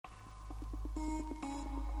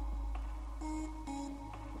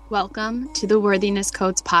Welcome to the Worthiness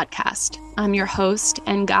Codes podcast. I'm your host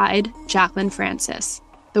and guide, Jacqueline Francis.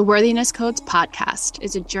 The Worthiness Codes podcast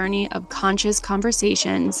is a journey of conscious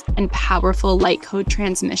conversations and powerful light code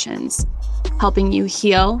transmissions, helping you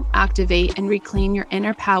heal, activate, and reclaim your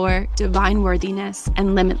inner power, divine worthiness,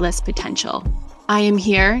 and limitless potential. I am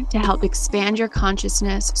here to help expand your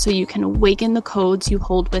consciousness so you can awaken the codes you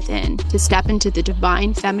hold within to step into the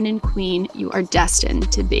divine feminine queen you are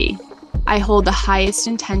destined to be. I hold the highest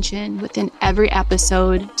intention within every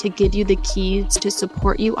episode to give you the keys to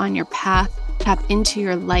support you on your path, tap into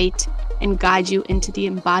your light, and guide you into the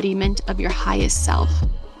embodiment of your highest self.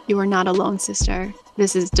 You are not alone, sister.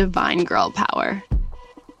 This is divine girl power.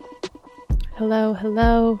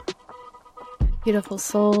 Hello, beautiful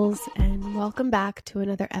souls, and welcome back to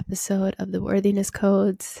another episode of the Worthiness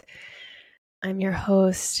Codes. I'm your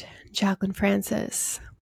host, Jacqueline Francis.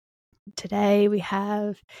 Today we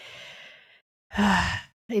have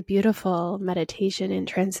a beautiful meditation and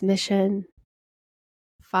transmission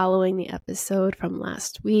following the episode from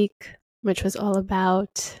last week, which was all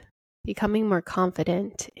about becoming more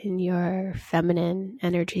confident in your feminine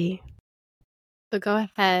energy. So go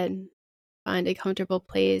ahead, find a comfortable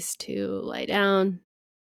place to lie down,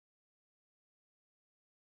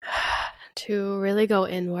 to really go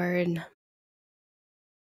inward.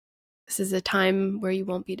 This is a time where you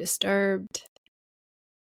won't be disturbed,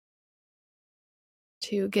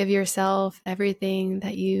 to give yourself everything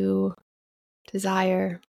that you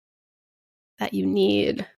desire, that you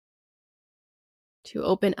need, to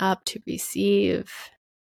open up, to receive,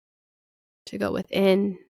 to go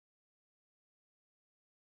within.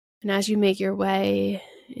 And as you make your way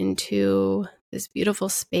into this beautiful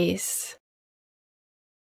space,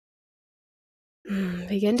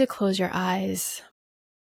 begin to close your eyes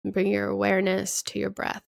and bring your awareness to your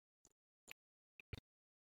breath.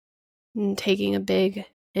 And taking a big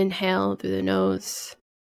inhale through the nose,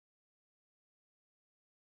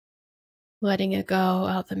 letting it go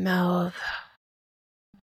out the mouth.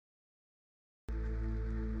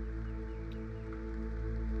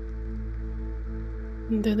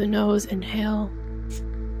 And through the nose, inhale.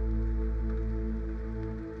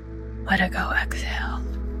 Let it go, exhale.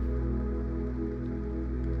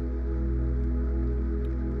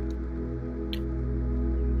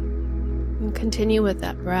 And continue with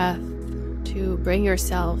that breath to bring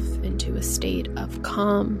yourself into a state of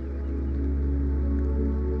calm,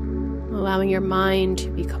 allowing your mind to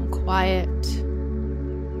become quiet,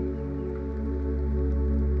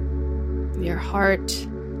 your heart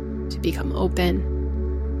to become open,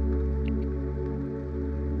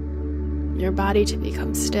 your body to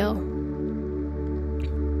become still.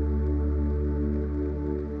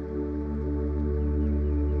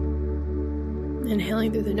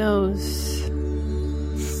 Inhaling through the nose,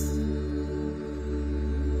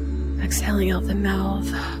 exhaling out the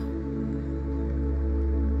mouth.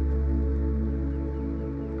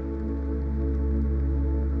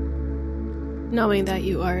 Knowing that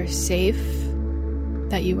you are safe,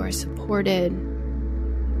 that you are supported,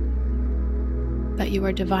 that you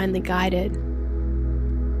are divinely guided.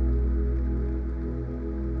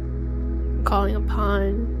 Calling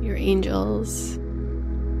upon your angels,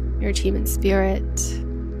 your team in spirit,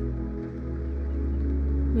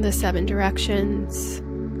 the 7 directions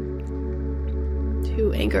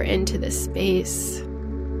to anchor into this space,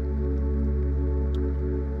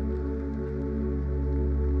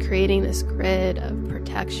 creating this grid of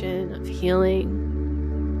protection, of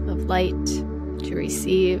healing, of light to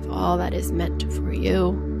receive all that is meant for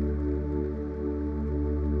you.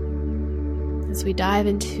 As we dive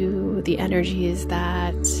into the energies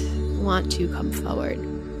that want to come forward.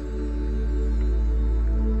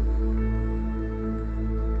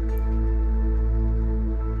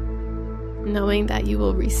 Knowing that you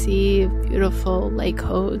will receive beautiful light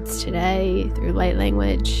codes today through light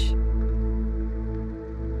language.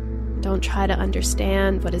 Don't try to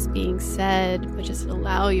understand what is being said, but just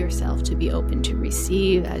allow yourself to be open to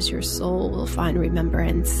receive as your soul will find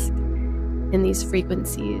remembrance in these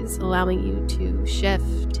frequencies, allowing you to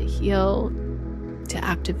shift, to heal, to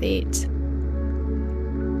activate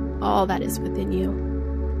all that is within you,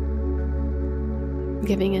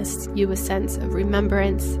 giving you a sense of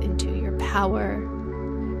remembrance into your power,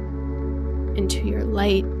 into your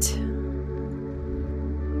light,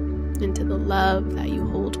 into the love that you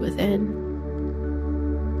hold within.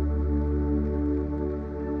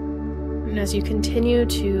 And as you continue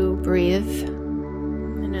to breathe,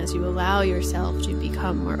 and as you allow yourself to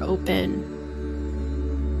become more open,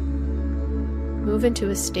 move into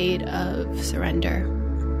a state of surrender,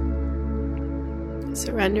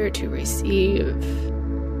 Surrender to receive.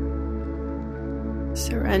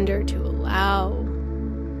 Surrender to allow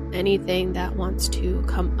anything that wants to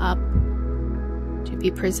come up to be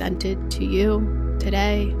presented to you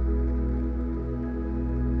today.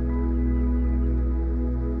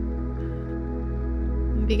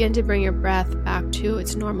 And begin to bring your breath back to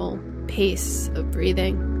its normal pace of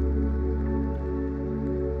breathing.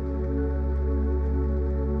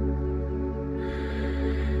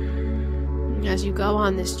 As you go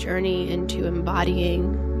on this journey into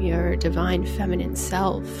embodying your divine feminine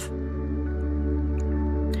self,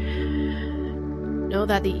 know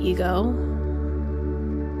that the ego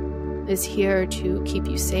is here to keep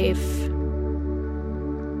you safe.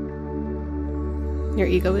 Your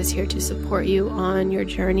ego is here to support you on your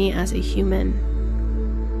journey as a human.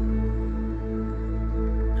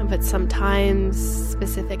 But sometimes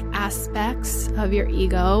specific aspects of your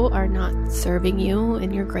ego are not serving you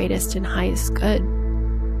in your greatest and highest good.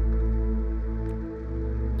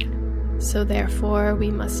 So therefore,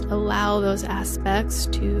 we must allow those aspects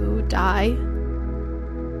to die.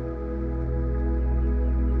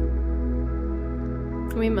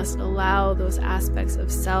 We must allow those aspects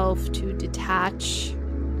of self to detach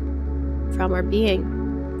from our being.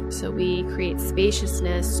 So we create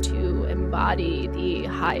spaciousness to embody the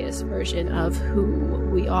highest version of who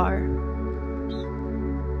we are.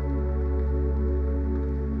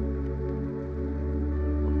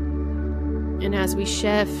 And as we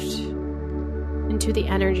shift into the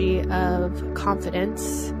energy of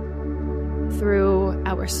confidence through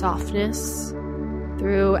our softness,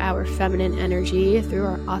 through our feminine energy, through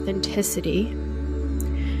our authenticity,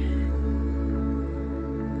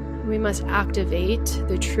 we must activate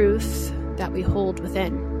the truth that we hold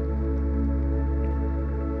within.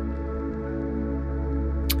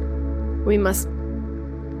 We must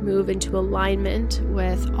move into alignment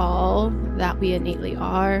with all that we innately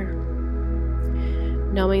are,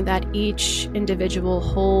 knowing that each individual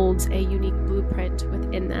holds a unique blueprint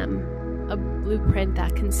within them, a blueprint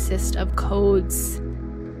that consists of codes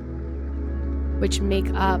which make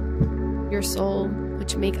up your soul,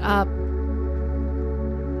 which make up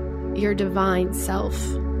your divine self.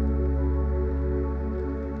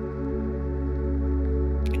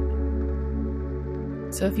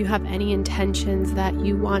 So if you have any intentions that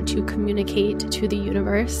you want to communicate to the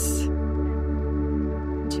universe,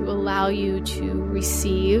 to allow you to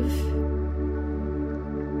receive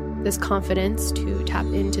this confidence, to tap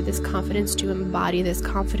into this confidence, to embody this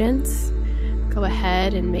confidence, go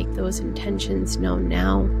ahead and make those intentions known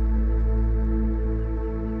now.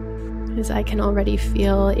 As I can already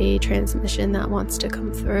feel a transmission that wants to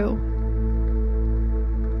come through.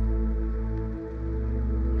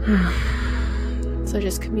 So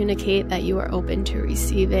just communicate that you are open to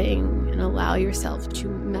receiving and allow yourself to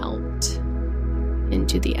melt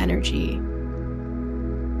into the energy.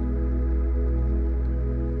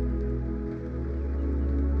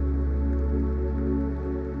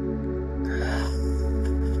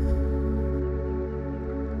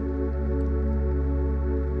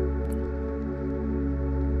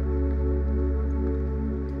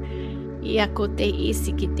 Yakote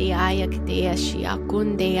isikite ayakte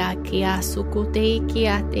ashiakunde akia sukute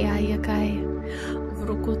ikiate ayakai.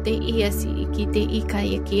 Vrukote iasi ikite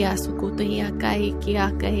ikayakia sukute yakai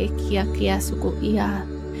kiaka ikiakia sukuia.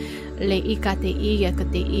 Le ikate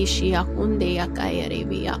iyakate ishiakunde yakai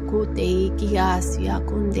revi akute ikiasi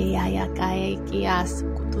akunde ayakai kias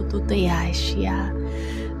kututute ashia.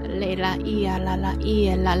 Le la ia la la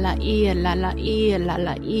ia la la ia la la ia la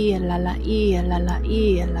la ia la la ia la la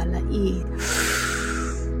ia la la ia.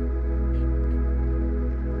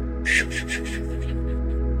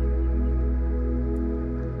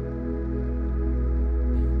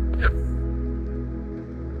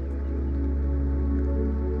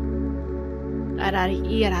 Arari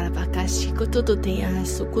ira bakashi kututea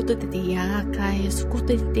sukututea kai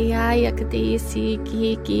sukututea yakte si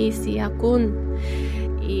ki si akun.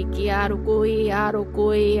 Iki arokoi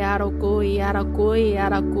arokoi arokoi arokoi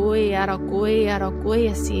arokoi arokoi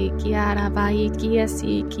arokoi si ki arabai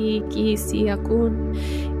ki si akun.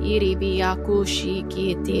 Iribi akushi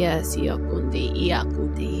ki te si akun de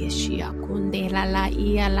iakute shi akun de la la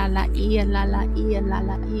ia la la ia la la ia la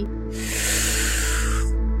la ia.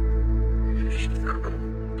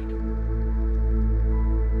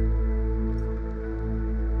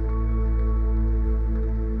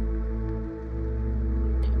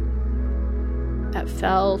 That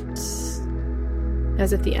felt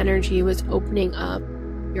as if the energy was opening up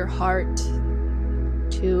your heart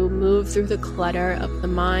to move through the clutter of the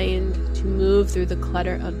mind, to move through the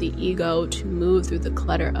clutter of the ego, to move through the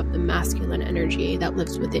clutter of the masculine energy that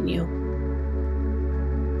lives within you.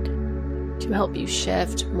 to help you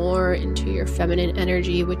shift more into your feminine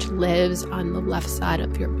energy, which lives on the left side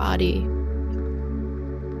of your body.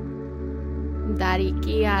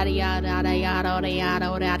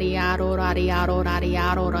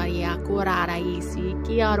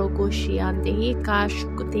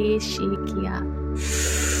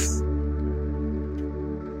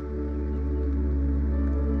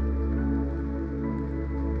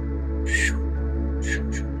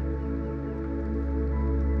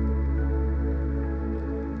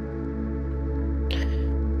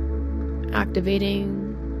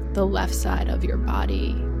 Activating the left side of your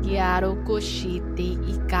body. I'm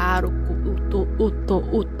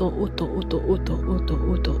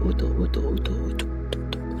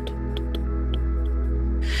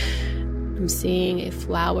seeing a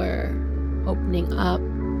flower opening up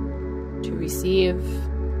to receive,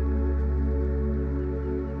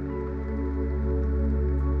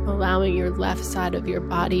 allowing your left side of your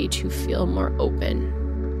body to feel more open.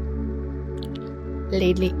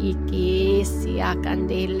 Lele iki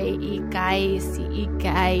siakandele ikai si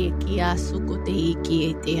ikai kiasukote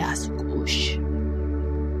iki te asukush.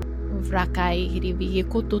 Vrakai hirivi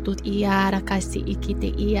kututut iara kasi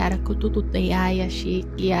ikite iara kututut te aya shi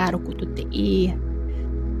iara kutute I.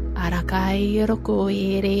 Arakai roko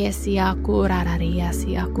ere siakurararia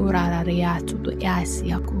siakurararia tutu ya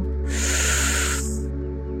siaku.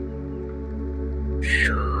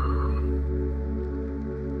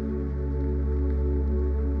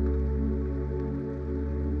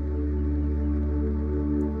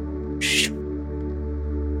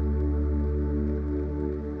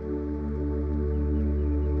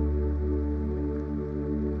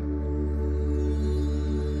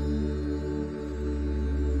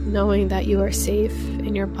 Knowing that you are safe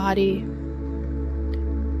in your body,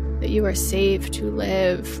 that you are safe to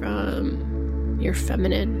live from your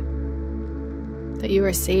feminine, that you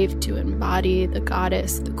are safe to embody the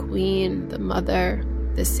goddess, the queen, the mother,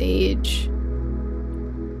 the sage,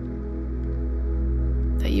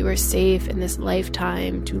 that you are safe in this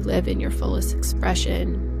lifetime to live in your fullest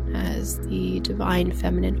expression as the divine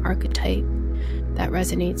feminine archetype that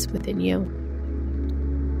resonates within you.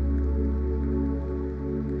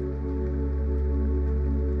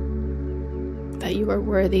 That you are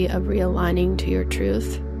worthy of realigning to your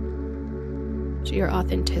truth, to your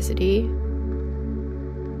authenticity,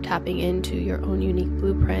 tapping into your own unique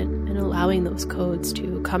blueprint and allowing those codes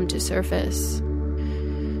to come to surface,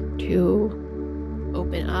 to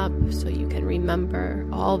open up so you can remember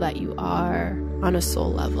all that you are on a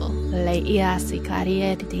soul level.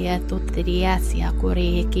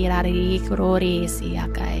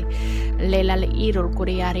 Lela le irol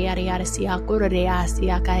kuriari ari ari sia kurre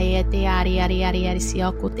asia kai te ari ari ari ari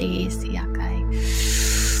sia kote sia kai.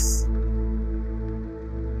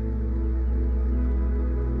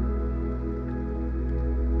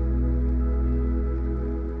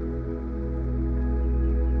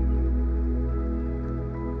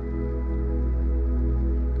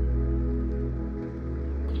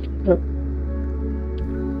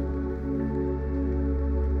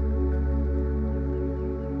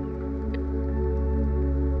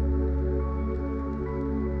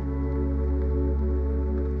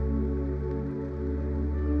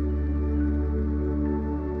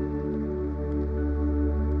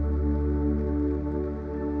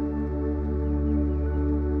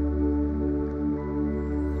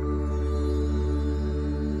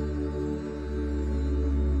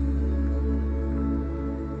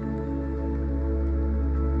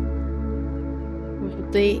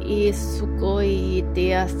 Te isukoi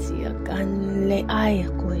te asia kan le ai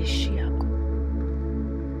koishiako.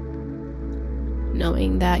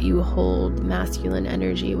 Knowing that you hold masculine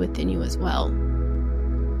energy within you as well.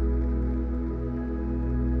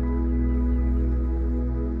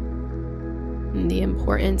 And the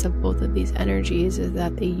importance of both of these energies is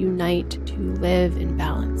that they unite to live in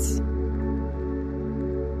balance.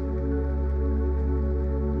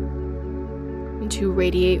 And to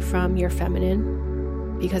radiate from your feminine,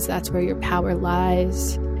 because that's where your power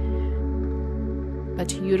lies, but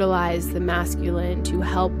to utilize the masculine to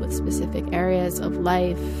help with specific areas of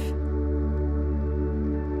life,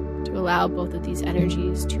 to allow both of these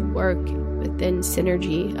energies to work within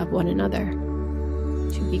synergy of one another,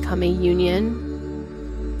 to become a union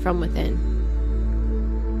from within.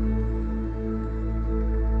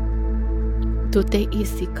 Tute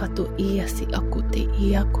isi kato ia si akute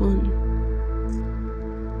ia kun.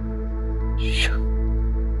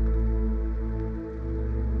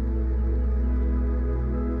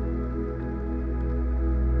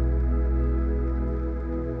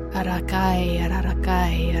 Arakai,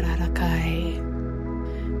 ararakai, ararakai.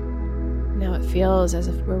 Now Now it feels as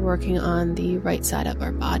if we're working on the right side of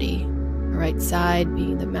our body, the right side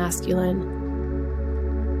being the masculine,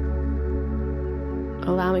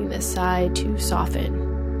 allowing this side to soften,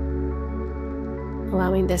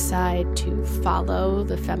 allowing this side to follow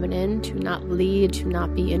the feminine, to not lead, to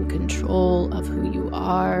not be in control of who you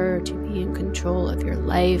are, to be in control of your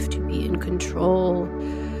life, to be in control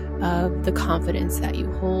of the confidence that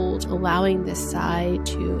you hold, allowing this side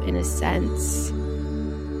to, in a sense,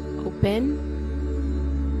 open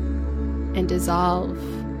and dissolve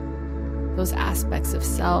those aspects of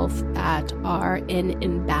self that are in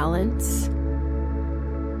imbalance,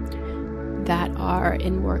 that are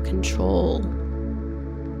in more control.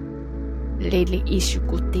 Lele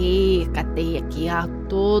ishukute kate kia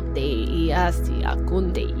tote iasi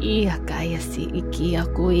akunde iakaya si ikia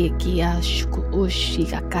koe kia shuku ushi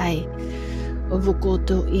kakai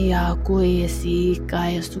vukoto ia koe si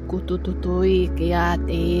kaya sukuto totoi kia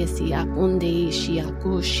te si akunde ishi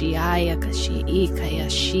akushi aya kashi ikaya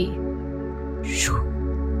shi shu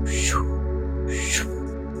shu shu.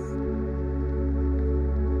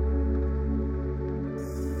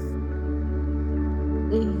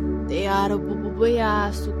 Te ara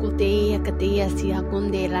bubuya sukute katea si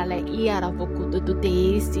akunde la le iara vokuto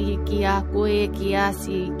te si kia koe kia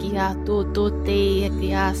si kia to te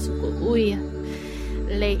kia suku uya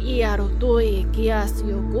le iaro toe kia si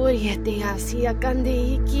okoe te si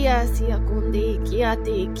akande kia si akunde kia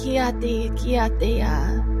te kia te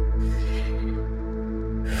a.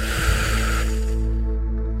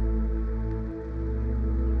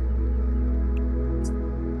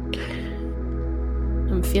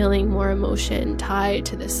 I'm feeling more emotion tied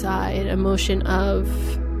to the side, emotion of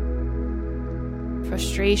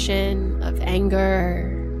frustration, of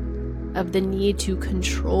anger, of the need to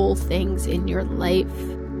control things in your life,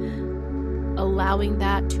 allowing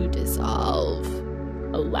that to dissolve,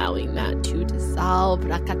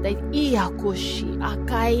 Rakate ia koshi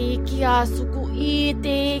akai kia suku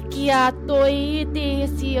ite kia toite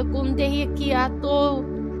si akunde kia to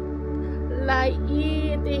la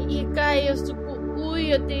ite ikai suku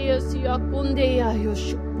uia te si akunde ya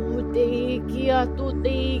yoshuku te kia to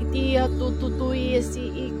te tia to si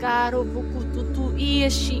ikaro buku tutu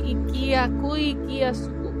ieshi ikia kui kia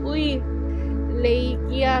suku ui le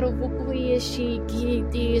kia ro buku ieshi ki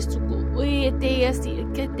te suku ui te si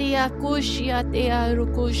ke te akushi te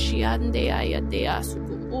arukushi ande ya te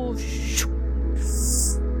suku ushu.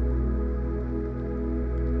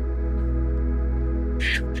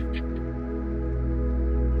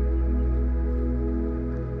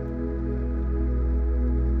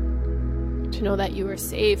 To know that you are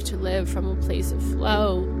safe to live from a place of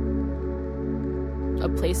flow, a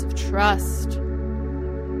place of trust,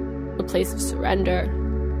 a place of surrender.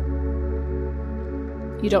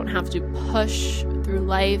 You don't have to push through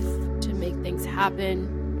life to make things happen.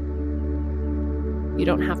 You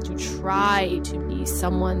don't have to try to be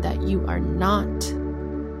someone that you are not.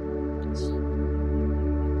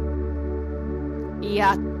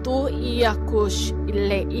 To iakush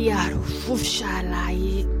le iaru fusha la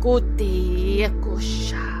ikote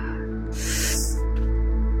iakusha.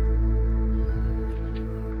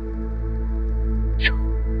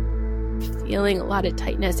 Feeling a lot of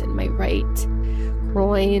tightness in my right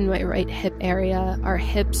groin, my right hip area. Our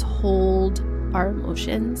hips hold our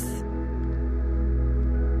emotions.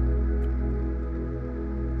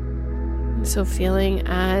 So feeling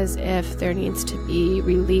as if there needs to be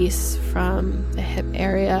release from the hip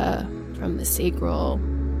area, from the sacral,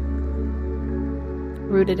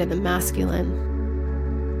 rooted in the masculine.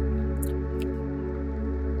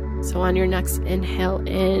 So on your next inhale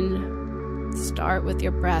in, start with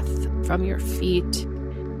your breath from your feet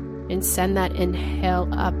and send that inhale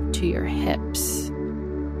up to your hips,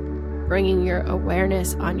 bringing your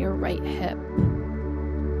awareness on your right hip.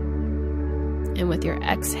 And with your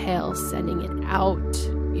exhale, sending it out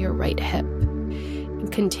your right hip. And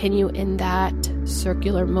continue in that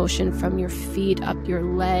circular motion from your feet up your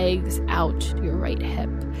legs, out your right hip.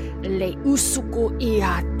 Le usuku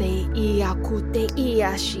ia te ia kute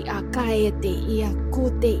ia shi akae te ia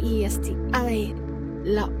kute ia si ai.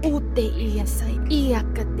 La ute ia sai ia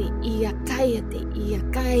kate ia kaya te ia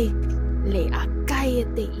kai. Le akae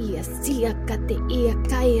te ia si akate ia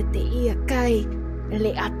kaya te ia kai.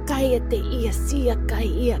 Le akaya te ia sia kai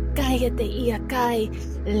ia kaya te ia kai.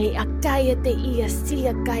 Le akaya te ia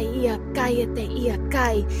sia kai ia kaya te ia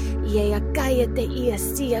kai. Ye akaya te ia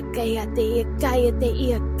sia kai te ia kaya te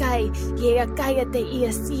ia kai. Ye akaya te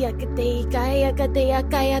ia sia kai te ia kaya te ia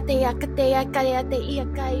kaya te ia kaya te ia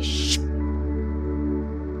kai.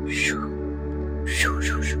 Shoo shoo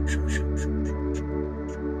shoo shoo shoo shoo.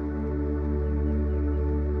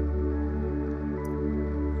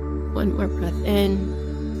 One more breath in.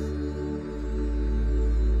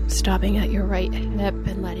 Stopping at your right hip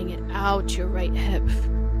and letting it out your right hip.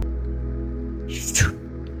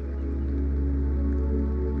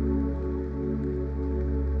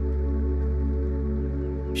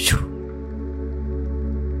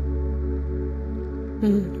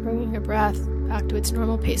 Bringing your breath back to its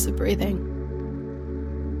normal pace of breathing.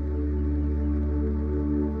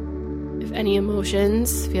 If any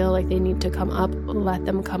emotions feel like they need to come up, let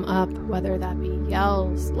them come up, whether that be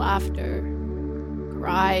yells, laughter,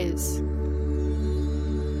 cries.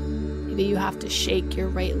 Maybe you have to shake your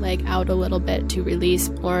right leg out a little bit to release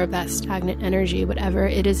more of that stagnant energy. Whatever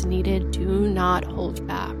it is needed, do not hold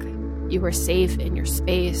back. You are safe in your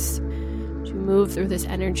space to move through this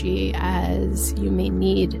energy as you may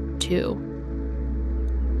need to.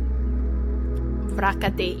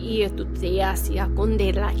 Vrakate ia tutea sia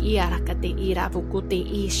konde la ia rakate ira vukute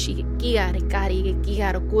ishi kia rekari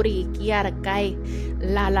kia rokuri kia rakai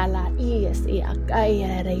la la la ia sia kai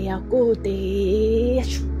re yakute.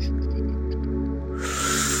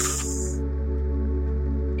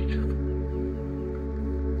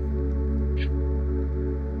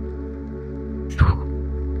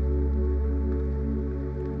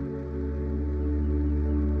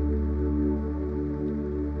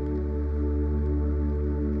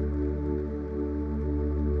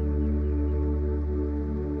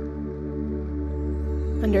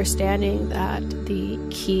 Understanding that the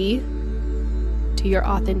key to your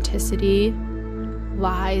authenticity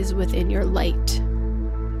lies within your light.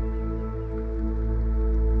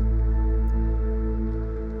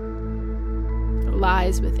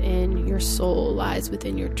 Lies within your soul, lies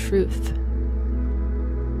within your truth.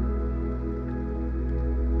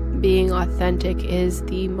 Being authentic is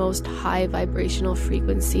the most high vibrational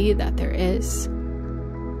frequency that there is.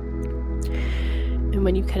 And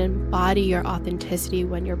when you can embody your authenticity,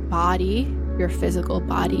 when your body, your physical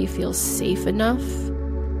body, feels safe enough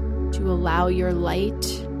to allow your light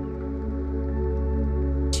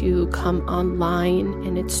to come online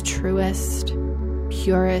in its truest,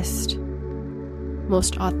 purest,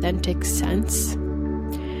 most authentic sense,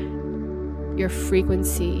 your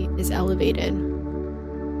frequency is elevated.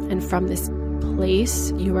 And from this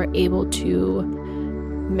place, you are able to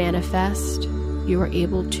manifest. You are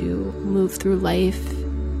able to move through life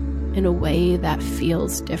in a way that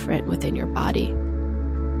feels different within your body.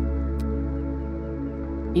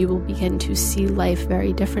 You will begin to see life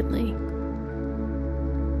very differently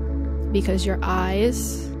because your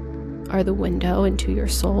eyes are the window into your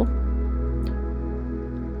soul.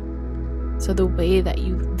 So the way that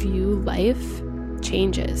you view life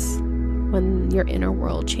changes when your inner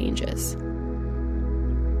world changes.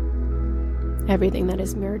 Everything that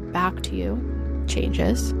is mirrored back to you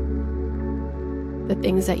changes. The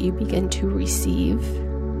things that you begin to receive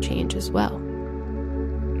change as well.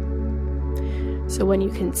 So when you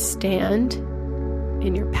can stand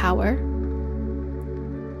in your power,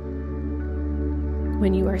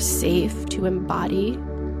 when you are safe to embody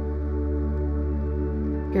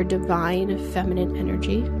your divine feminine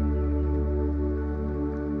energy,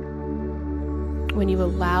 when you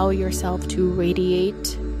allow yourself to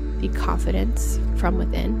radiate the confidence from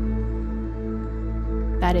within,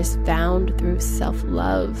 that is found through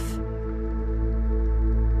self-love,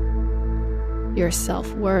 your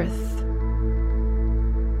self-worth,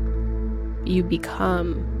 you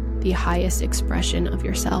become the highest expression of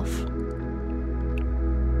yourself.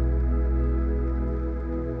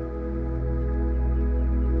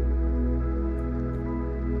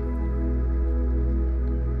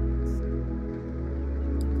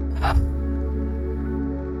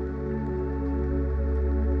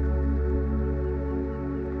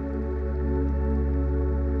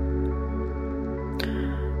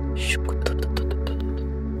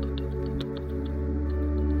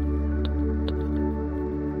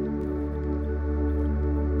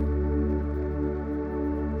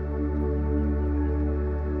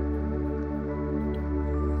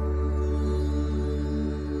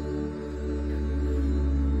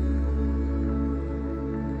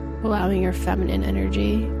 Allowing your feminine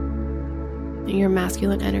energy and your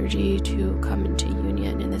masculine energy to come into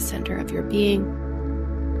union in the center of your being.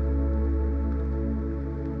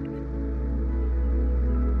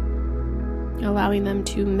 Allowing them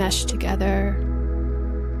to mesh together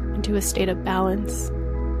into a state of balance.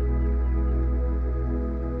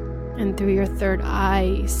 And through your third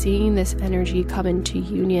eye, seeing this energy come into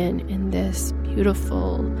union in this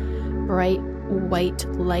beautiful, bright white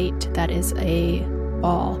light that is a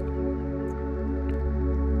ball.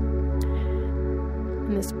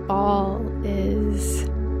 And this ball is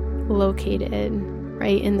located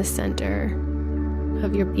right in the center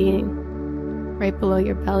of your being, right below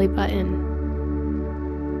your belly button.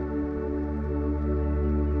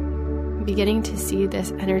 Beginning to see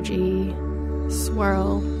this energy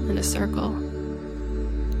swirl in a circle.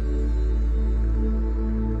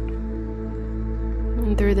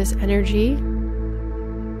 And through this energy,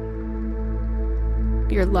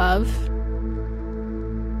 your love,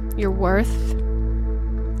 your worth,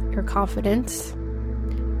 your confidence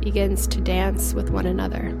begins to dance with one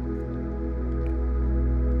another,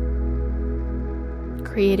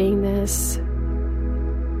 creating this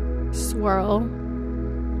swirl,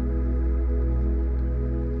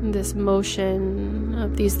 this motion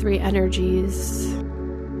of these three energies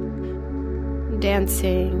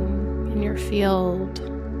dancing in your field.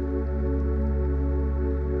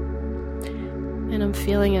 And I'm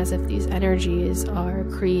feeling as if these energies are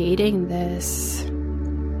creating this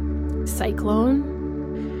cyclone,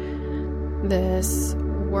 this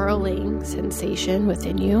whirling sensation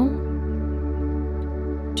within you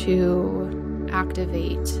to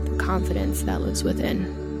activate the confidence that lives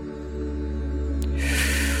within.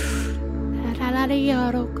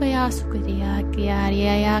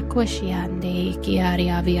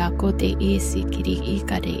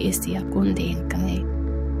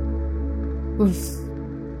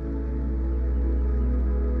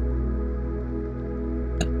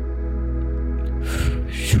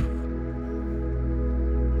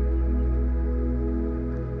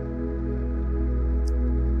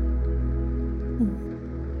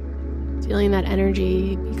 Feeling that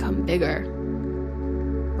energy become bigger,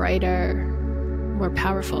 brighter, more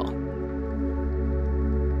powerful.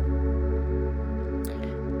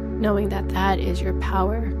 Knowing that that is your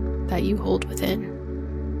power that you hold within.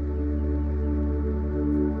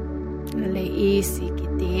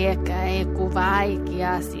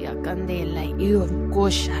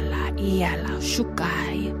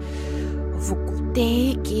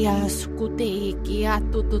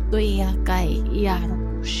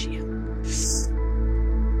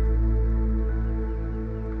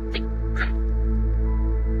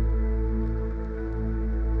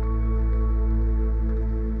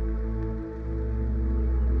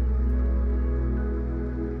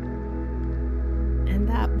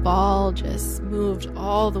 Ball just moved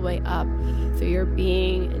all the way up through your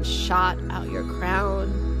being and shot out your crown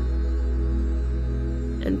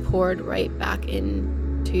and poured right back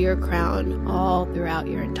into your crown all throughout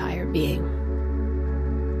your entire being.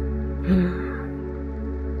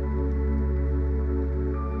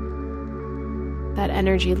 That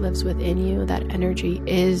energy lives within you. That energy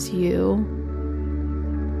is you.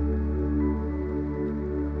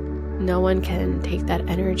 No one can take that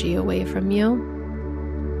energy away from you.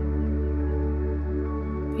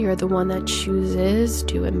 You're the one that chooses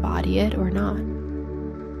to embody it or not.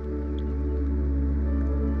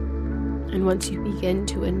 And once you begin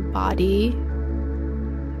to embody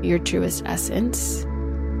your truest essence,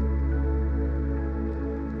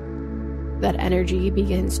 that energy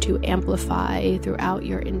begins to amplify throughout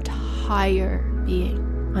your entire being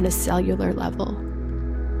on a cellular level.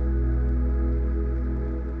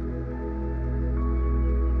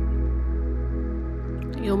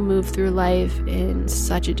 You'll move through life in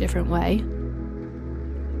such a different way.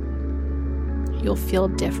 You'll feel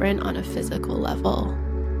different on a physical level.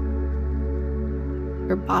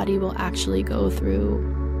 Your body will actually go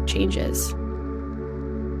through changes.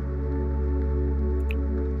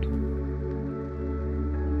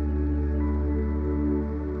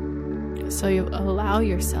 So you allow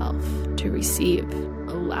yourself to receive,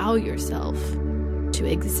 allow yourself to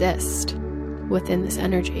exist within this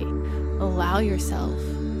energy. Allow yourself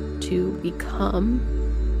to become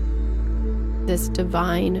this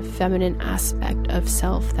divine feminine aspect of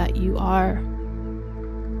self that you are.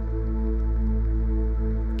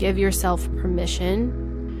 Give yourself permission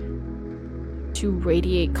to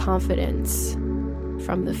radiate confidence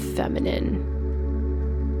from the feminine.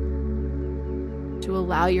 To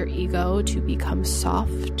allow your ego to become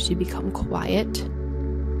soft, to become quiet.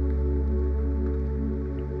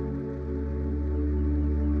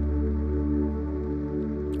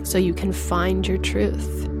 So you can find your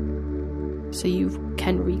truth, so you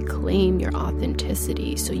can reclaim your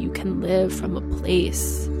authenticity, so you can live from a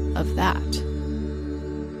place of that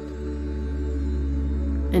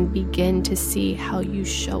and begin to see how you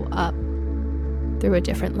show up through a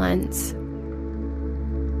different lens.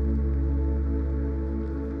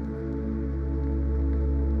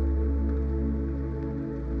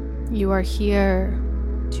 You are here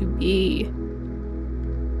to be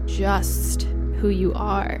just who you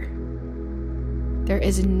are. There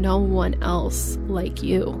is no one else like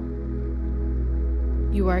you.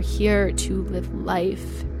 You are here to live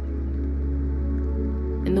life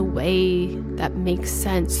in the way that makes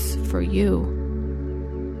sense for you.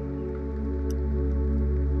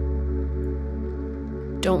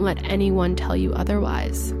 Don't let anyone tell you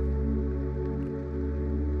otherwise.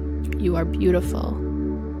 You are beautiful,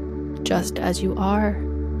 just as you are.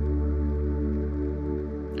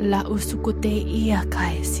 La usukute ia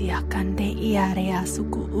kai siakande ia rea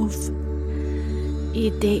suku uf.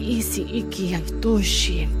 Ite isi iki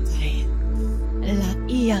toshi kai. La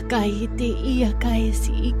ia kai te ia kai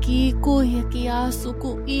si iki kuya ki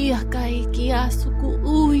asuku ia kai ki asuku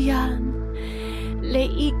uyan. Le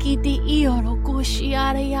iki te ioro koshi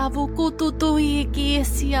area vukutu to iki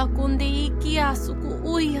sia kunde iki asuku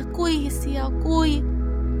uya kui sia kui.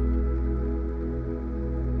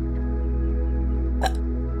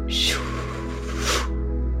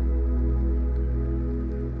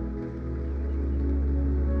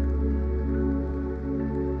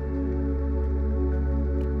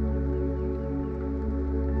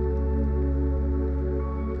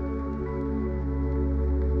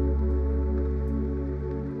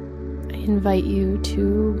 Invite you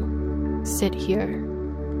to sit here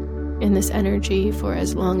in this energy for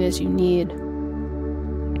as long as you need.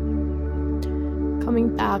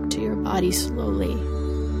 Coming back to your body slowly.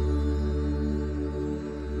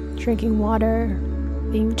 Drinking water,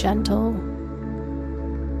 being gentle.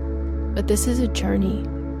 But this is a journey.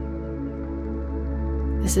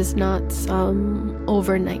 This is not some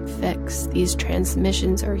overnight fix. These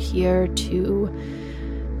transmissions are here to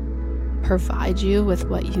provide you with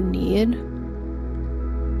what you need,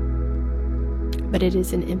 but it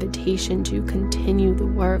is an invitation to continue the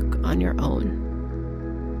work on your own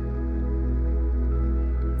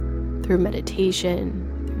through meditation,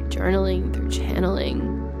 through journaling, through channeling.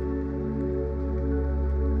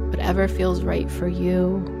 Whatever feels right for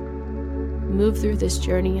you, move through this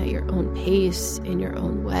journey at your own pace, in your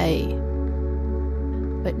own way,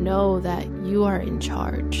 but know that you are in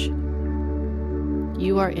charge.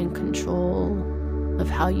 You are in control of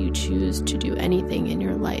how you choose to do anything in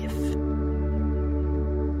your life.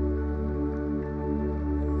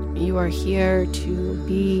 You are here to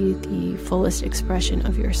be the fullest expression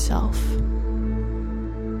of yourself.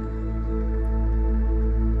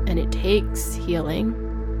 And it takes healing.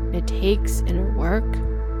 It takes inner work.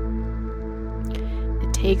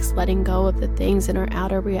 It takes letting go of the things in our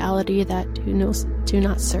outer reality that do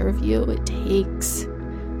not serve you. It takes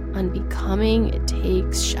unbecoming, it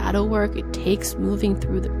takes shadow work, it takes moving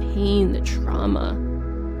through the pain, the trauma,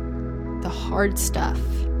 the hard stuff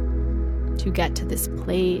to get to this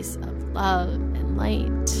place of love and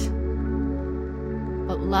light.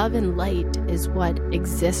 But love and light is what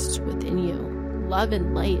exists within you. Love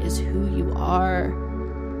and light is who you are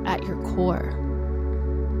at your core.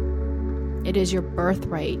 It is your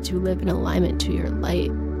birthright to live in alignment to your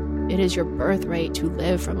light. It is your birthright to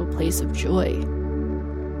live from a place of joy.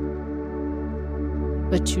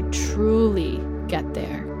 But to truly get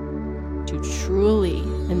there, to truly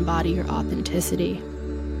embody your authenticity,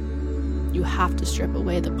 you have to strip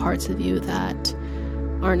away the parts of you that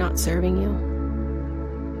are not serving you.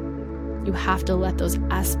 You have to let those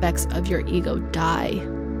aspects of your ego die.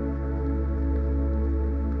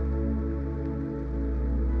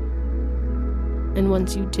 And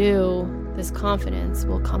once you do, this confidence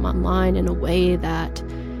will come online in a way that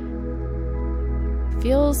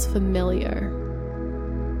feels familiar,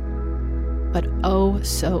 but oh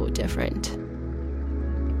so different.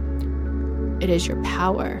 It is your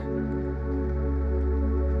power.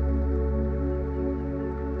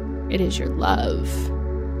 It is your love.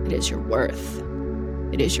 It is your worth.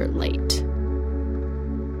 It is your light.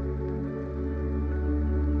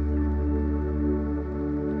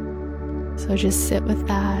 So just sit with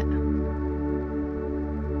that.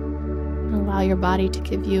 And allow your body to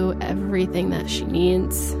give you everything that she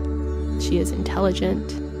needs. She is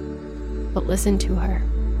intelligent. But listen to her.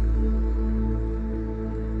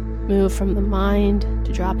 Move from the mind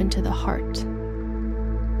to drop into the heart.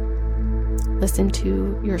 Listen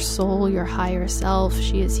to your soul, your higher self.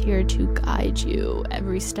 She is here to guide you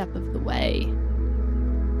every step of the way.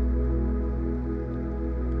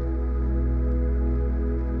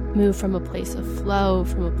 Move from a place of flow,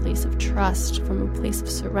 from a place of trust, from a place of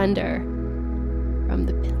surrender, from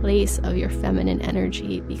the place of your feminine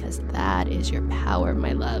energy, because that is your power,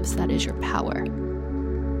 my loves. That is your power.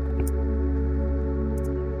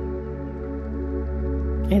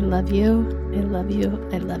 I love you. I love you.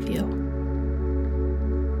 I love you.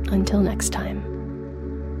 Until next time.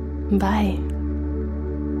 Bye.